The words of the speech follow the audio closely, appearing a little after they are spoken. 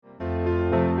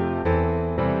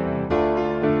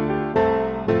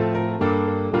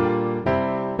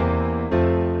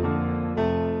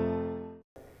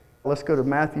let's go to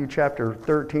Matthew chapter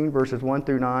 13, verses 1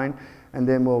 through 9, and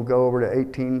then we'll go over to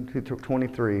 18 to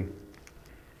 23.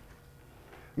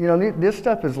 You know, this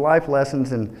stuff is life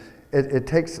lessons, and it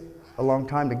takes a long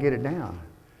time to get it down.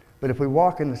 But if we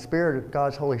walk in the Spirit of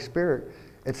God's Holy Spirit,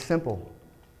 it's simple.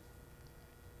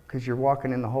 Because you're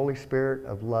walking in the Holy Spirit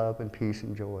of love and peace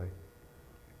and joy.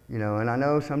 You know, and I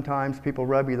know sometimes people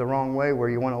rub you the wrong way where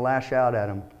you want to lash out at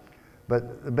them.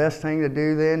 But the best thing to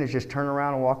do then is just turn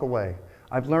around and walk away.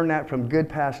 I've learned that from good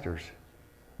pastors,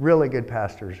 really good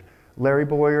pastors, Larry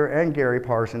Boyer and Gary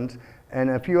Parsons, and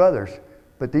a few others.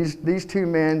 But these two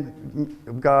men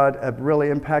of God have really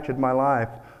impacted my life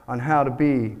on how to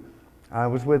be. I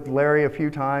was with Larry a few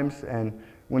times, and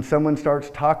when someone starts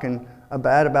talking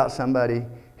bad about somebody,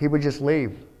 he would just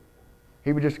leave.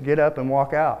 He would just get up and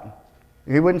walk out.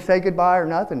 He wouldn't say goodbye or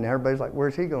nothing. Everybody's like,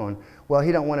 where's he going? Well,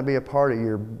 he don't want to be a part of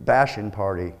your bashing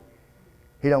party.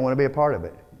 He don't want to be a part of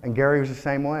it. And Gary was the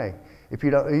same way.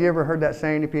 You ever heard that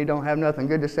saying, if you don't have nothing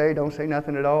good to say, don't say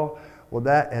nothing at all? Well,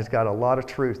 that has got a lot of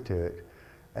truth to it.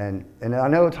 And I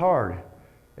know it's hard.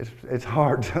 It's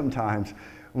hard sometimes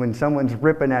when someone's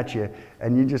ripping at you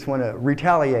and you just want to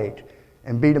retaliate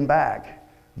and beat them back.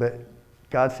 But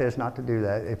God says not to do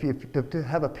that. If you to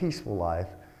have a peaceful life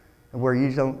where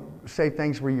you don't say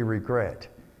things where you regret,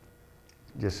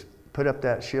 just put up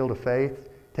that shield of faith,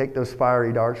 take those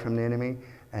fiery darts from the enemy,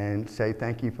 and say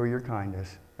thank you for your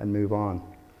kindness and move on.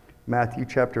 Matthew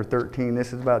chapter 13,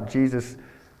 this is about Jesus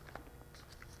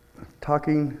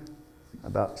talking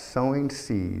about sowing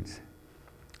seeds.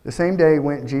 The same day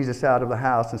went Jesus out of the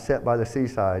house and sat by the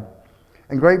seaside.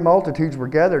 And great multitudes were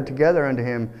gathered together unto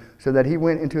him, so that he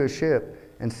went into a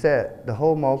ship and sat. The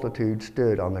whole multitude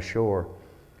stood on the shore.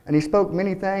 And he spoke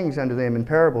many things unto them in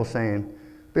parables, saying,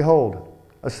 Behold,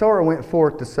 a sower went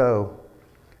forth to sow.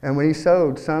 And when he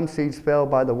sowed, some seeds fell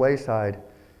by the wayside,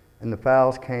 and the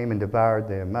fowls came and devoured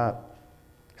them up.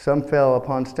 Some fell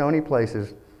upon stony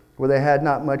places, where they had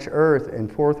not much earth,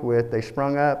 and forthwith they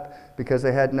sprung up, because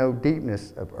they had no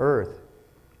deepness of earth.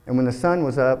 And when the sun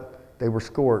was up, they were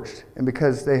scorched, and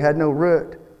because they had no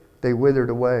root, they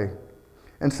withered away.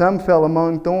 And some fell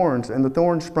among thorns, and the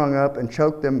thorns sprung up and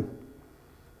choked them.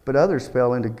 But others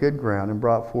fell into good ground and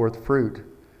brought forth fruit,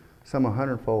 some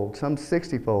 100-fold, some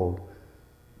 60-fold,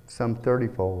 some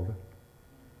 30-fold.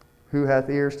 Who hath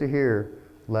ears to hear,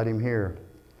 let him hear.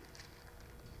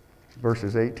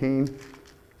 Verses 18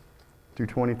 through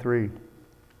 23.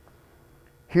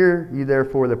 Hear ye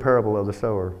therefore the parable of the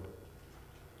sower.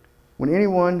 When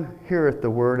anyone heareth the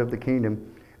word of the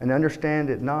kingdom, and understand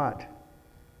it not,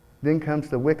 then comes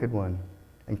the wicked one,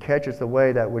 and catches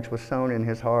away that which was sown in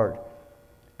his heart.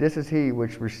 This is he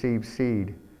which received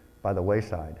seed by the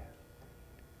wayside.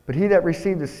 But he that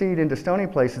received the seed into stony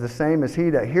places is the same as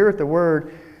he that heareth the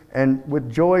word, and with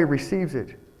joy receives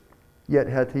it. Yet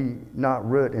hath he not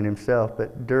root in himself,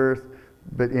 but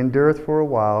endureth for a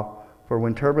while. For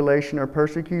when tribulation or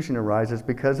persecution arises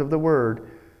because of the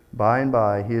word, by and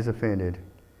by he is offended.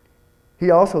 He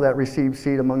also that receives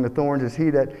seed among the thorns is he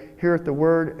that heareth the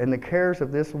word, and the cares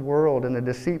of this world and the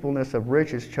deceitfulness of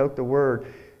riches choke the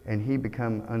word, and he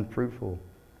become unfruitful.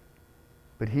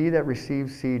 But he that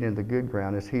receives seed in the good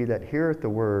ground is he that heareth the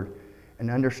word,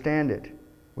 and understand it,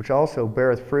 which also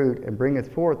beareth fruit, and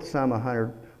bringeth forth some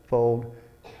 100-fold,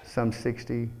 some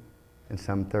 60, and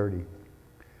some 30.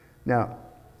 Now,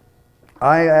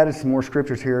 I added some more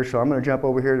scriptures here, so I'm going to jump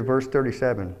over here to verse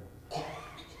 37.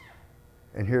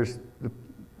 And here's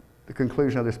the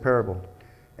conclusion of this parable.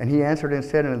 And he answered and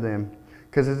said unto them,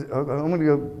 because I'm going to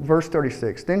go verse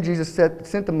 36. Then Jesus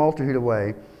sent the multitude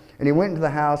away, and he went into the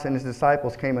house, and his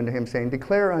disciples came unto him, saying,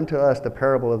 Declare unto us the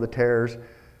parable of the tares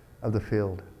of the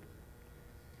field.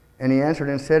 And he answered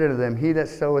and said unto them, He that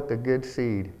soweth the good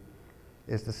seed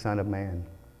is the Son of Man.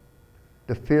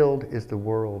 The field is the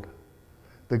world.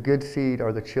 The good seed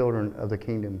are the children of the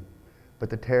kingdom, but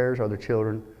the tares are the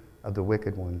children of the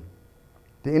wicked one.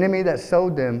 The enemy that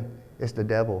sowed them is the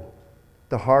devil.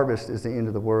 The harvest is the end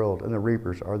of the world, and the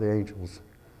reapers are the angels.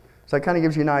 So that kind of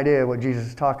gives you an idea of what Jesus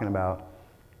is talking about.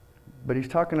 But he's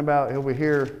talking about over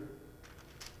here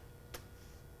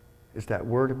is that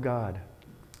Word of God.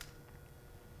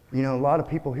 You know, a lot of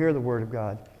people hear the Word of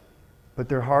God, but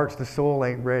their hearts, the soul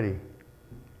ain't ready.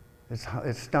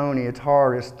 It's stony, it's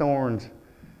hard, it's thorns,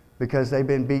 because they've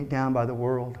been beat down by the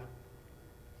world.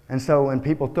 And so when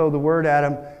people throw the word at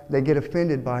them, they get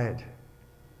offended by it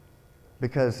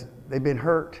because they've been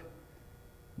hurt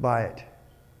by it.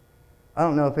 I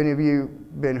don't know if any of you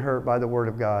been hurt by the Word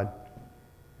of God.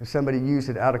 If somebody used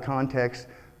it out of context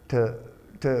to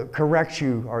correct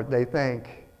you, or they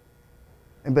think,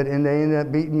 but they end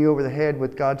up beating you over the head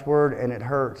with God's Word, and it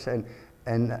hurts. And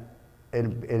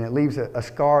and it leaves a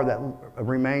scar that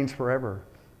remains forever.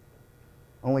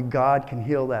 Only God can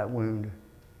heal that wound.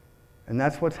 And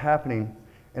that's what's happening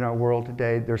in our world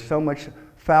today. There's so much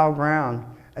foul ground,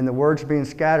 and the word's being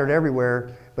scattered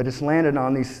everywhere, but it's landed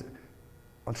on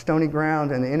stony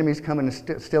ground, and the enemy's coming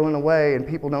and stealing away, and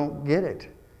people don't get it.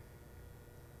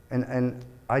 And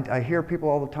I hear people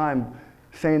all the time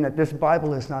saying that this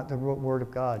Bible is not the Word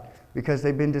of God because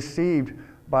they've been deceived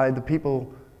by the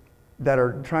people that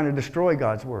are trying to destroy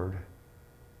God's Word.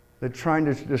 They're trying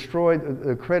to destroy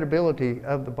the credibility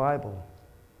of the Bible.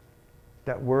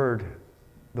 That Word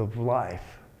of life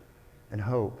and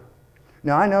hope.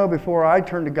 Now, I know before I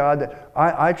turned to God that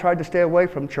I tried to stay away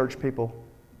from church people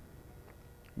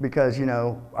because,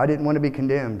 I didn't want to be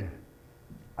condemned.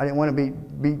 I didn't want to be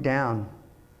beat down.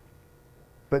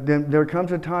 But then there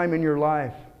comes a time in your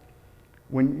life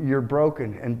when you're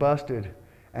broken and busted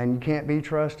and you can't be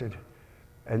trusted.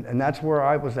 And that's where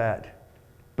I was at.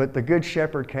 But the Good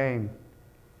Shepherd came.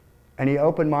 And he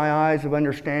opened my eyes of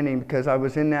understanding because I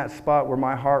was in that spot where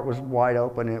my heart was wide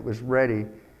open and it was ready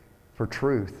for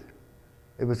truth.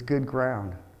 It was good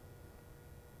ground.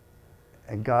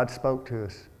 And God spoke to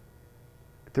us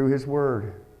through His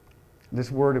Word.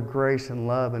 This word of grace and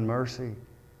love and mercy.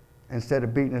 Instead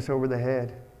of beating us over the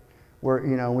head. Where,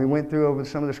 we went through over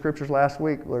some of the scriptures last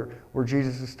week where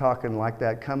Jesus is talking like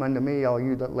that. Come unto me, all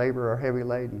you that labor are heavy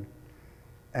laden.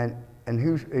 And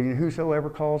whosoever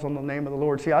calls on the name of the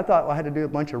Lord. See, I thought I had to do a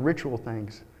bunch of ritual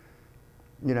things.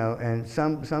 And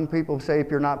some people say if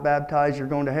you're not baptized, you're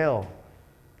going to hell.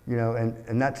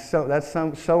 And that's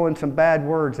sowing some bad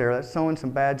words there. That's sowing some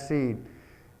bad seed.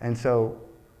 And so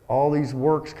all these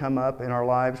works come up in our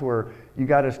lives where you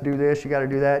got to do this, you got to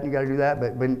do that, and you got to do that.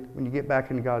 But when you get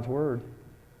back into God's Word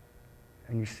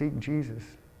and you seek Jesus,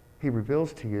 He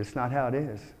reveals to you it's not how it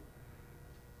is.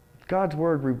 God's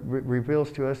Word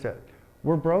reveals to us that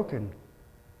we're broken.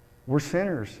 We're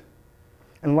sinners.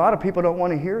 And a lot of people don't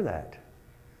want to hear that.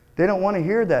 They don't want to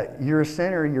hear that you're a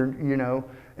sinner.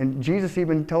 And Jesus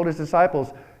even told His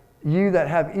disciples, you that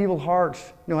have evil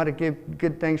hearts know how to give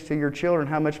good things to your children.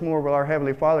 How much more will our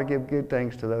Heavenly Father give good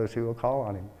things to those who will call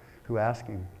on Him, who ask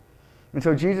Him? And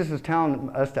so Jesus is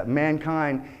telling us that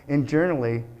mankind in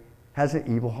generally has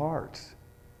an evil hearts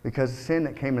because of sin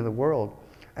that came into the world.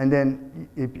 And then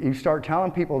if you start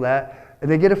telling people that,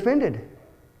 they get offended.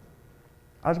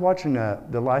 I was watching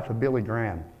the life of Billy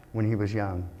Graham when he was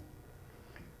young.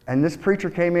 And this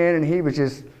preacher came in and he was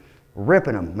just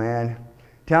ripping them, man.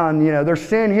 Telling them, there's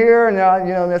sin here.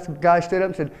 And, this guy stood up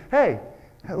and said, hey,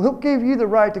 who gave you the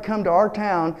right to come to our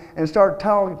town and start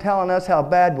telling us how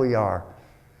bad we are?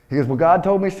 He goes, well, God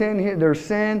told me there's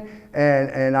sin,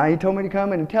 and He told me to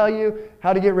come and tell you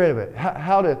how to get rid of it,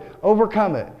 how to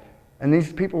overcome it. And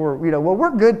these people were, well,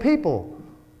 we're good people.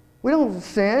 We don't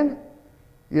sin.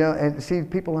 And see,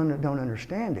 people don't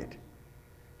understand it.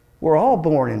 We're all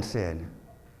born in sin.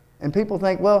 And people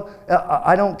think, well,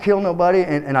 I don't kill nobody,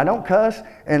 and I don't cuss,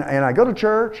 and I go to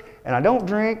church, and I don't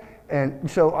drink, and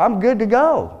so I'm good to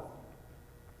go.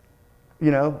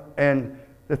 And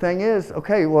the thing is,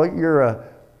 okay, well, you're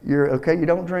okay, you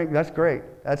don't drink, that's great,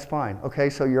 that's fine.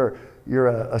 Okay, so you're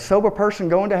a sober person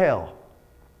going to hell.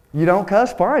 You don't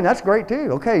cuss, fine, that's great too.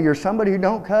 Okay, you're somebody who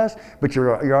don't cuss, but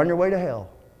you're on your way to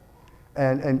hell.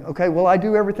 And okay, well, I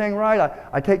do everything right.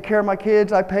 I take care of my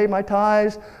kids. I pay my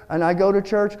tithes, and I go to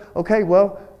church. Okay,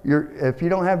 well, if you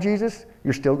don't have Jesus,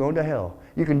 you're still going to hell.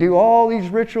 You can do all these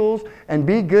rituals and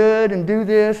be good and do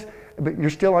this, but you're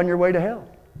still on your way to hell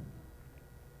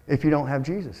if you don't have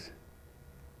Jesus.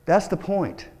 That's the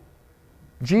point.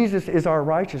 Jesus is our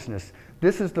righteousness.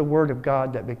 This is the Word of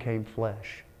God that became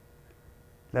flesh.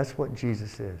 That's what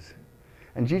Jesus is.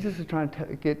 And Jesus is trying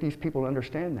to get these people to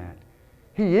understand that.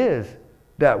 He is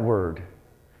that Word.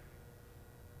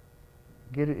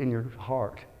 Get it in your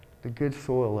heart, the good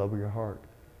soil of your heart.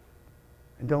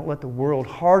 And don't let the world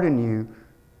harden you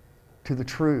to the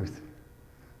truth.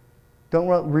 Don't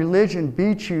let religion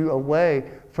beat you away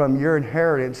from your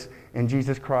inheritance in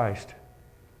Jesus Christ.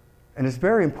 And it's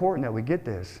very important that we get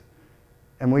this.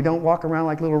 And we don't walk around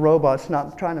like little robots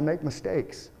not trying to make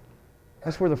mistakes.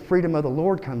 That's where the freedom of the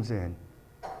Lord comes in.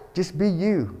 Just be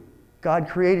you. God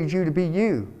created you to be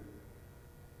you,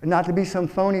 and not to be some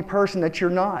phony person that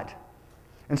you're not.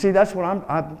 And see, that's what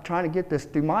I'm trying to get this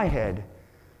through my head.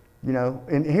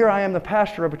 And here I am, the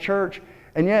pastor of a church,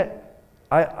 and yet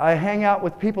I hang out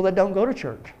with people that don't go to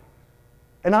church.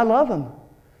 And I love them.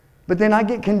 But then I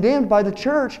get condemned by the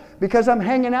church because I'm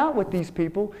hanging out with these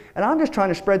people, and I'm just trying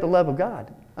to spread the love of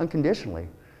God unconditionally.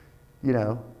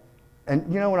 And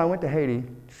when I went to Haiti,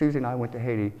 Susie and I went to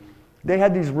Haiti, they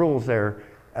had these rules there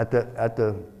at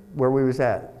the where we was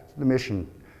at. the mission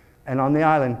and on the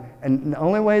island. And the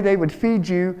only way they would feed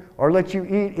you or let you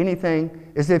eat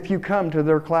anything is if you come to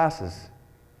their classes.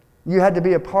 You had to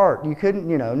be a part. You couldn't,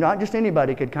 not just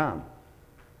anybody could come.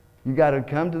 You got to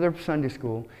come to their Sunday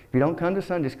school. If you don't come to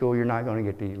Sunday school, you're not going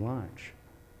to get to eat lunch.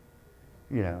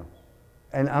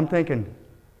 And I'm thinking,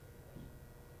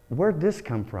 where'd this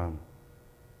come from?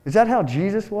 Is that how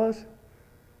Jesus was?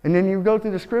 And then you go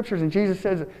through the scriptures, and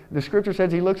the scripture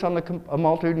says he looks on a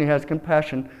multitude and he has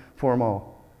compassion for them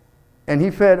all. And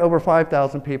he fed over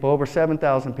 5,000 people, over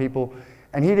 7,000 people,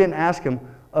 and he didn't ask them,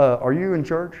 are you in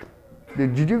church?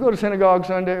 Did you go to synagogue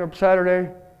Sunday or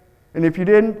Saturday? And if you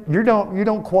didn't, you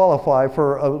don't qualify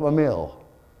for a meal.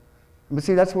 But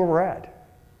see, that's where we're at.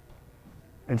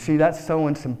 And see, that's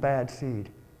sowing some bad seed.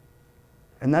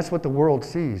 And that's what the world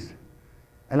sees.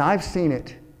 And I've seen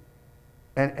it.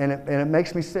 And it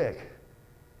makes me sick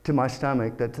to my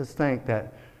stomach to think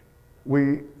that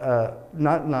we,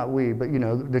 not we, but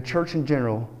the church in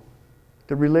general,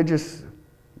 the religious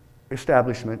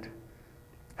establishment,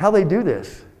 how they do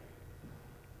this.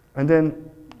 And then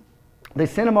they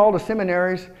send them all to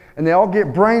seminaries, and they all get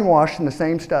brainwashed in the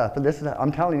same stuff. And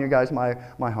I'm telling you guys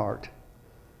my heart.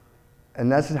 And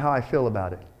this is how I feel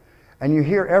about it. And you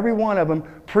hear every one of them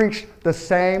preach the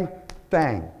same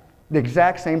thing, the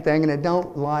exact same thing, and it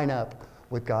don't line up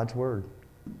with God's word.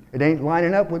 It ain't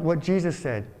lining up with what Jesus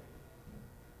said.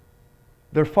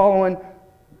 They're following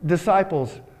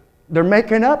disciples. They're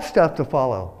making up stuff to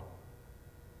follow.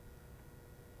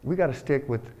 We got to stick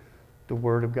with the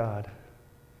word of God.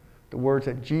 The words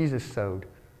that Jesus sowed.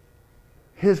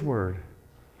 His word.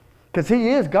 Because he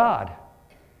is God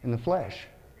in the flesh.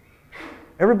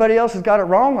 Everybody else has got it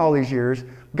wrong all these years.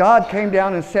 God came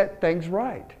down and set things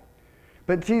right.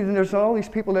 But see, there's all these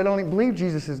people that don't even believe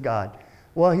Jesus is God.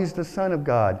 Well, he's the Son of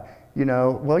God.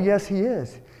 Well, yes, he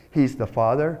is. He's the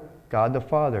Father, God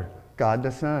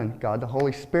the Son, God the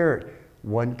Holy Spirit.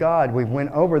 One God. We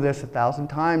went over this 1,000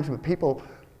 times, but people,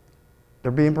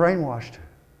 they're being brainwashed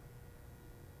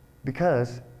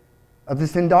because of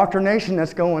this indoctrination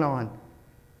that's going on.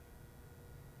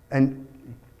 And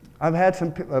I've had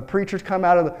some preachers come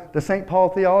out of the St. Paul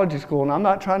Theology School, and I'm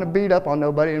not trying to beat up on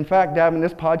nobody. In fact, Davin,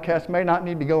 this podcast may not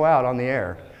need to go out on the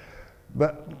air.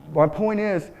 But my point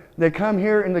is, they come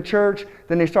here in the church,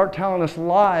 then they start telling us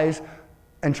lies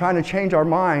and trying to change our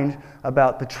minds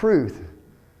about the truth.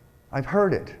 I've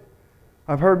heard it.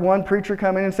 I've heard one preacher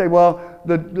come in and say, well,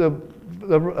 the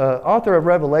author of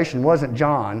Revelation wasn't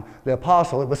John, the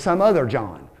apostle, it was some other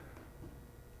John.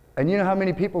 And you know how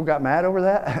many people got mad over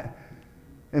that?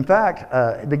 In fact,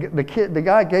 the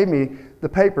guy gave me the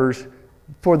papers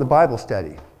for the Bible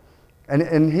study.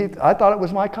 And I thought it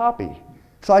was my copy.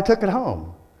 So I took it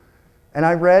home. And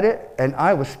I read it, and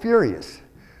I was furious.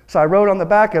 So I wrote on the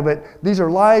back of it, these are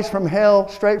lies from hell,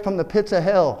 straight from the pits of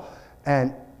hell.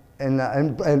 And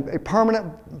a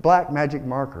permanent black magic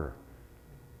marker.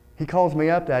 He calls me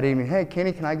up that evening, hey,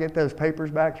 Kenny, can I get those papers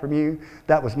back from you?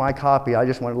 That was my copy. I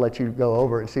just wanted to let you go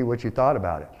over it and see what you thought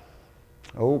about it.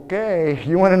 Okay,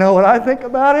 you want to know what I think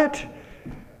about it?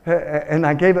 And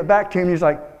I gave it back to him. He's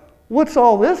like, what's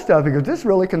all this stuff? He goes, this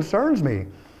really concerns me.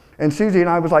 And Susie and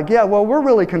I was like, yeah, well, we're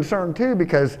really concerned too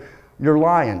because you're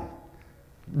lying.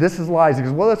 This is lies. He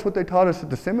goes, well, that's what they taught us at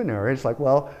the seminary. It's like,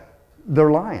 well, they're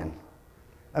lying.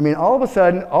 I mean, all of a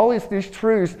sudden, all these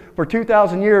truths for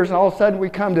 2,000 years, and all of a sudden we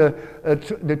come to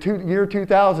the year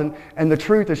 2000, and the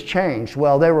truth has changed.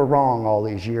 Well, they were wrong all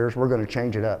these years. We're going to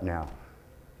change it up now.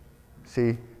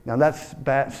 See? Now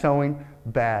that's sowing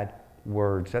bad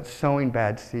words. That's sowing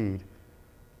bad seed.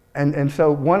 And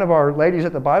so one of our ladies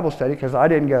at the Bible study, because I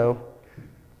didn't go,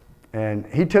 and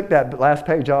he took that last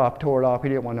page off, tore it off. He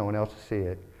didn't want no one else to see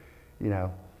it.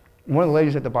 One of the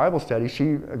ladies at the Bible study,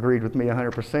 she agreed with me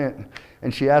 100%.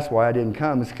 And she asked why I didn't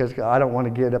come. It's because I don't want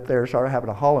to get up there and start having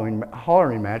a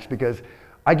hollering match because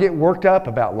I get worked up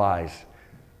about lies,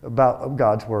 about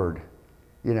God's word,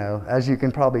 as you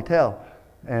can probably tell.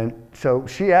 And so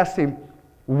she asked him,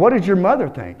 what did your mother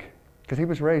think? Because he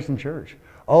was raised in church.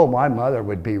 Oh, my mother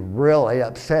would be really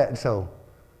upset. And so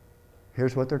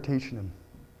here's what they're teaching him.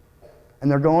 And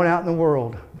they're going out in the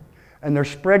world and they're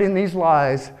spreading these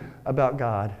lies about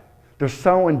God. They're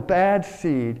sowing bad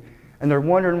seed and they're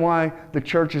wondering why the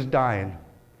church is dying.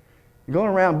 You're going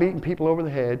around beating people over the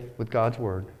head with God's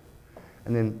word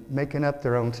and then making up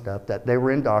their own stuff that they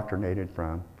were indoctrinated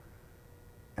from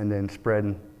and then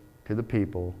spreading to the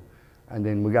people. And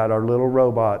then we got our little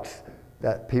robots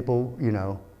that people,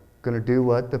 going to do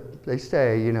what they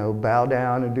say, bow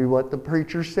down and do what the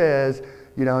preacher says,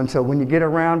 and so when you get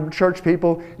around church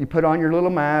people, you put on your little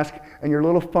mask and your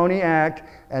little phony act,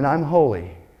 and I'm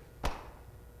holy.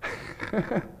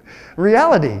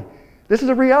 reality. This is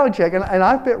a reality check, and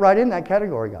I fit right in that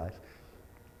category, guys.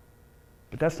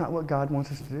 But that's not what God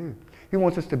wants us to do. He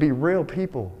wants us to be real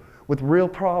people with real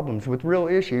problems, with real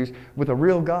issues, with a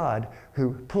real God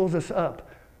who pulls us up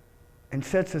and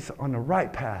sets us on the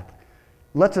right path.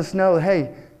 Lets us know,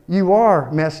 hey, you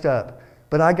are messed up,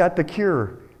 but I got the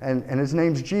cure, and his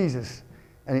name's Jesus.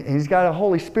 And he's got a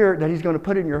Holy Spirit that he's going to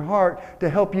put in your heart to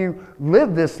help you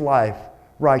live this life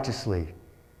righteously.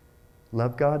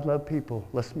 Love God, love people.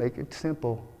 Let's make it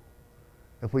simple.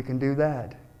 If we can do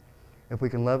that, if we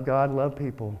can love God, love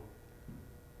people,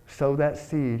 sow that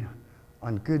seed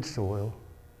on good soil,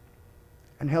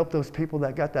 and help those people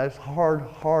that got that hard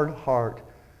heart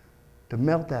to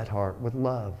melt that heart with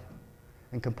love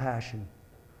and compassion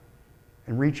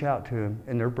and reach out to them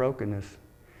in their brokenness.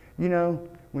 You know,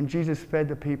 when Jesus fed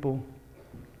the people,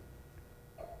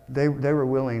 they were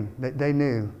willing, they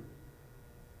knew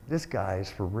this guy is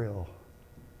for real.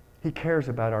 He cares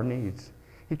about our needs.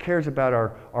 He cares about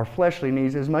our fleshly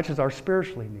needs as much as our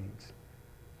spiritually needs.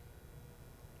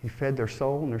 He fed their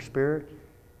soul and their spirit,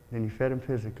 then he fed them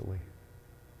physically.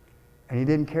 And he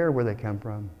didn't care where they come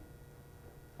from.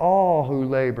 All who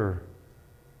labor,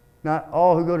 not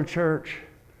all who go to church,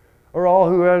 or all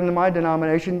who are in my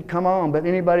denomination, come on, but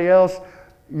anybody else,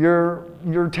 you're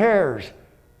tares.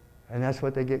 And that's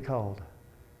what they get called.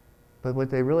 But what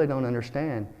they really don't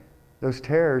understand, those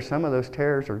tares, some of those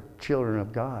tares are children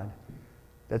of God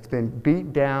that's been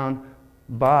beat down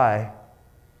by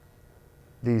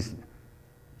these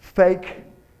fake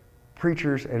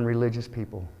preachers and religious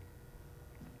people.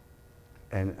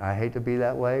 And I hate to be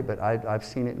that way, but I've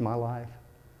seen it in my life.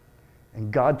 And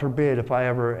God forbid if I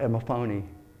ever am a phony.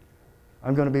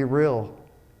 I'm going to be real.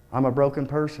 I'm a broken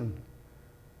person.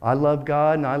 I love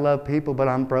God and I love people, but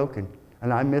I'm broken.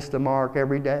 And I miss the mark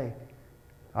every day.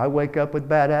 I wake up with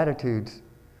bad attitudes,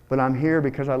 but I'm here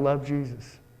because I love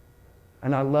Jesus.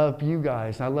 And I love you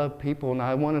guys. And I love people, and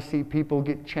I want to see people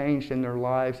get changed in their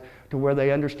lives to where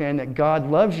they understand that God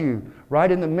loves you right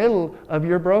in the middle of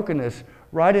your brokenness,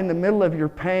 right in the middle of your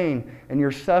pain and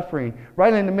your suffering,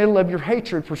 right in the middle of your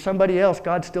hatred for somebody else.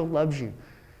 God still loves you.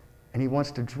 And he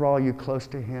wants to draw you close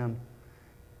to him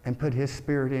and put his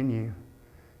Spirit in you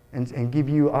and give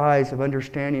you eyes of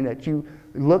understanding that you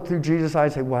look through Jesus'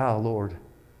 eyes and say, wow, Lord,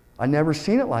 I never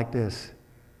seen it like this.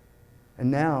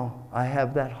 And now I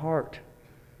have that heart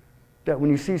that when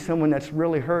you see someone that's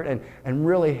really hurt and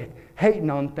really hating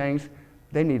on things,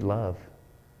 they need love.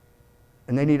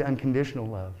 And they need unconditional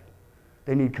love.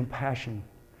 They need compassion.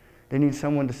 They need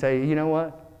someone to say, you know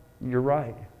what? You're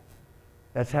right.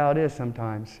 That's how it is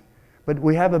sometimes. But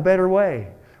we have a better way.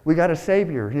 We got a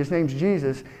Savior. His name's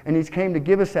Jesus, and he's came to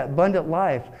give us that abundant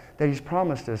life that he's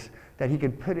promised us, that he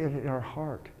could put it in our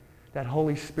heart, that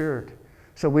Holy Spirit,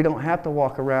 so we don't have to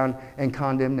walk around in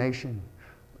condemnation.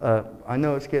 I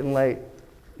know it's getting late,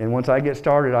 and once I get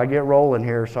started, I get rolling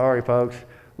here. Sorry, folks.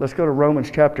 Let's go to Romans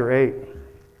chapter 8.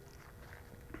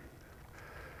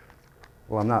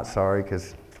 Well, I'm not sorry,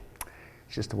 because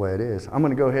it's just the way it is. I'm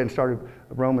going to go ahead and start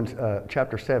Romans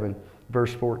chapter 7,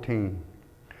 verse 14.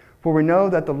 For we know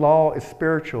that the law is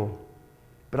spiritual,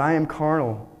 but I am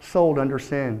carnal, sold under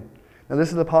sin. Now this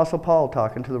is the Apostle Paul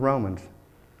talking to the Romans.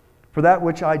 For that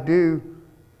which I do,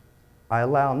 I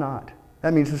allow not.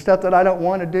 That means the stuff that I don't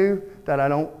want to do,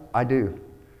 I do.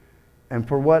 And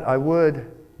for what I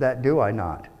would, that do I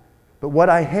not. But what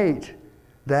I hate,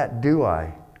 that do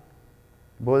I.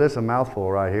 Boy, that's a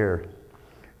mouthful right here.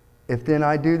 If then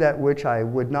I do that which I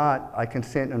would not, I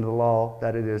consent unto the law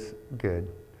that it is good.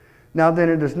 Now then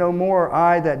it is no more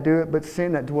I that do it, but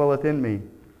sin that dwelleth in me.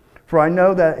 For I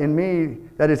know that in me,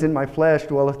 that is in my flesh,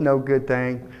 dwelleth no good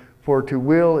thing. For to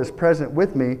will is present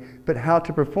with me, but how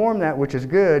to perform that which is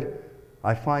good,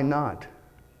 I find not.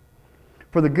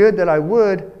 For the good that I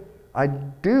would, I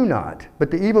do not.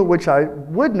 But the evil which I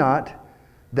would not,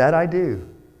 that I do.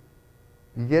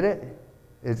 You get it?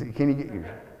 Can you get you?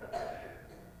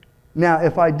 Now,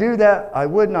 if I do that I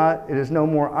would not, it is no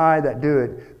more I that do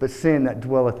it, but sin that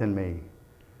dwelleth in me.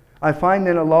 I find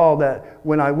then a law that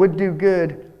when I would do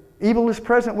good, evil is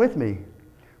present with me.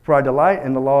 For I delight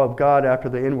in the law of God after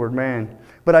the inward man.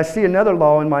 But I see another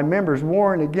law in my members,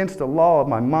 warring against the law of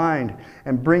my mind,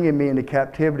 and bringing me into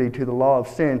captivity to the law of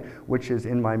sin, which is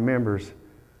in my members.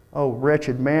 O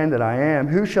wretched man that I am,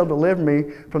 who shall deliver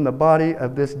me from the body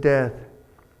of this death?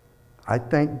 I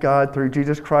thank God through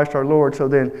Jesus Christ our Lord. So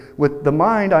then, with the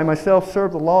mind I myself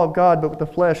serve the law of God, but with the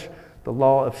flesh the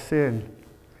law of sin.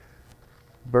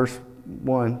 Verse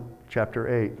 1,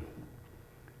 chapter 8.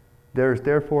 There is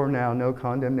therefore now no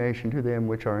condemnation to them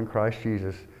which are in Christ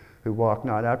Jesus, who walk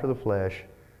not after the flesh,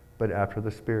 but after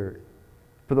the Spirit.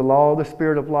 For the law of the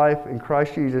Spirit of life in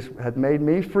Christ Jesus hath made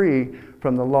me free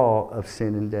from the law of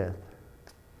sin and death.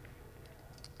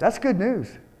 That's good news.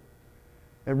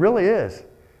 It really is.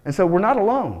 And so we're not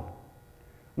alone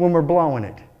when we're blowing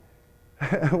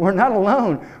it. We're not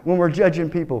alone when we're judging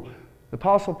people. The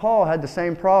Apostle Paul had the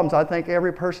same problems. I think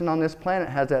every person on this planet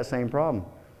has that same problem.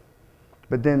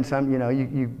 But then some,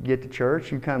 you get to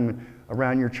church, you come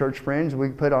around your church friends, we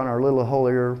put on our little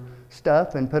holier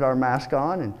stuff and put our mask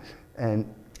on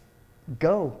and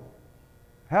go.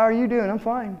 How are you doing? I'm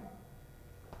fine.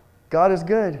 God is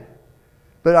good.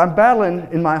 But I'm battling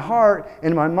in my heart,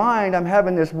 in my mind, I'm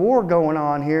having this war going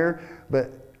on here, but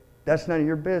that's none of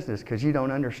your business because you don't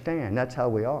understand. That's how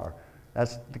we are.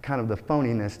 That's the kind of the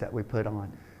phoniness that we put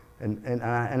on. And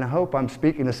I hope I'm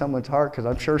speaking to someone's heart because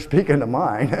I'm sure speaking to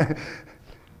mine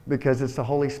because it's the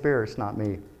Holy Spirit, it's not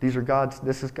me.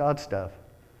 This is God's stuff.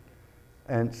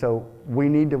 And so we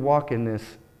need to walk in this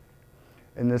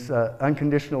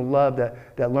unconditional love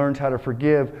that learns how to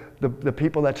forgive the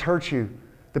people that's hurt you,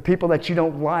 the people that you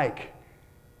don't like.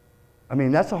 I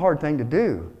mean, that's a hard thing to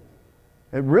do.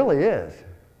 It really is.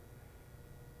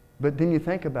 But then you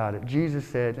think about it. Jesus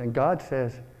said, and God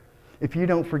says, if you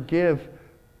don't forgive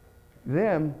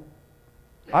them,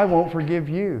 I won't forgive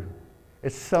you.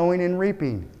 It's sowing and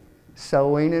reaping.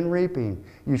 Sowing and reaping.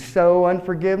 You sow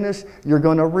unforgiveness, you're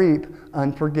going to reap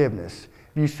unforgiveness.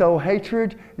 If you sow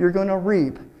hatred, you're going to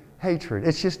reap hatred.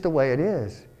 It's just the way it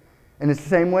is. And it's the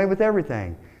same way with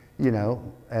everything,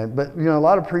 But a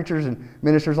lot of preachers and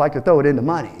ministers like to throw it into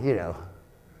money,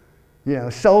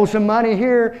 sow some money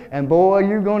here, and boy,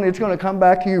 it's going to come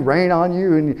back to you, rain on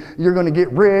you, and you're going to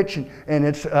get rich, and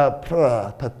it's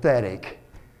pathetic.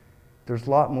 There's a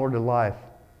lot more to life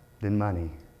than money.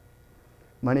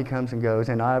 Money comes and goes,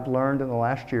 and I've learned in the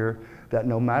last year that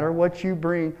no matter what you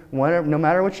bring, no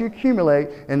matter what you accumulate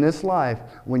in this life,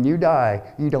 when you die,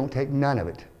 you don't take none of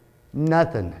it.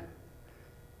 Nothing.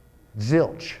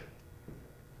 Zilch.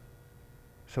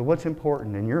 So what's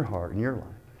important in your heart, in your life?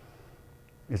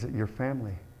 Is it your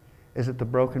family? Is it the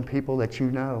broken people that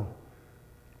you know?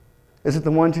 Is it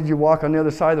the ones that you walk on the other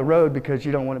side of the road because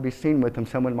you don't want to be seen with them?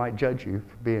 Someone might judge you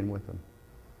for being with them.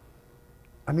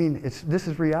 I mean, this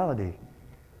is reality.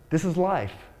 This is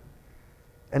life.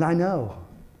 And I know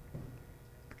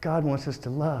God wants us to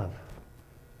love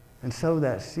and sow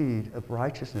that seed of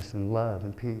righteousness and love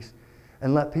and peace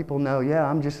and let people know, yeah,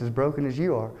 I'm just as broken as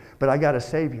you are, but I got a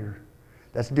Savior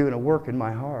that's doing a work in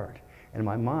my heart and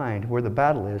my mind where the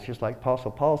battle is, just like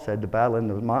Apostle Paul said, the battle in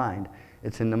the mind.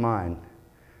 It's in the mind.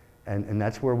 And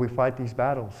that's where we fight these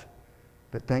battles.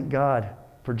 But thank God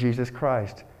for Jesus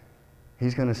Christ.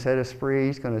 He's going to set us free.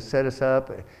 He's going to set us up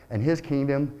in His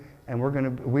kingdom, and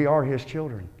we are His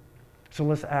children. So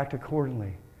let's act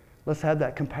accordingly. Let's have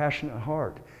that compassionate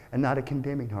heart and not a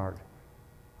condemning heart.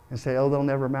 And say, oh, they'll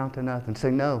never amount to nothing.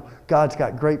 Say, no, God's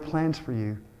got great plans for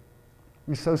you.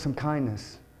 You sow some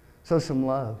kindness. Sow some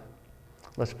love.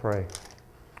 Let's pray.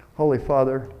 Holy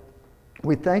Father,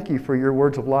 we thank you for your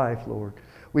words of life, Lord.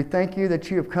 We thank you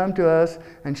that you have come to us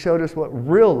and showed us what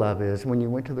real love is when you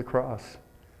went to the cross.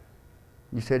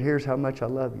 You said, here's how much I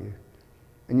love you.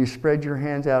 And you spread your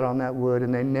hands out on that wood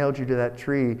and they nailed you to that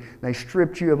tree. And they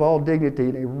stripped you of all dignity.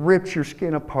 And they ripped your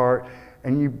skin apart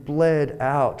and you bled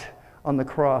out on the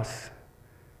cross.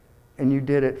 And you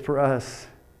did it for us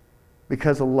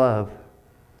because of love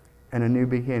and a new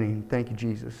beginning. Thank you,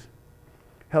 Jesus.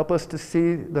 Help us to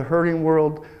see the hurting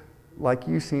world like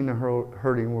you've seen the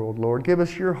hurting world, Lord. Give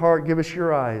us your heart, give us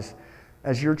your eyes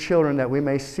as your children that we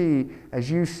may see as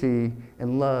you see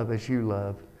and love as you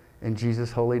love. In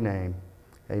Jesus' holy name,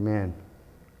 amen.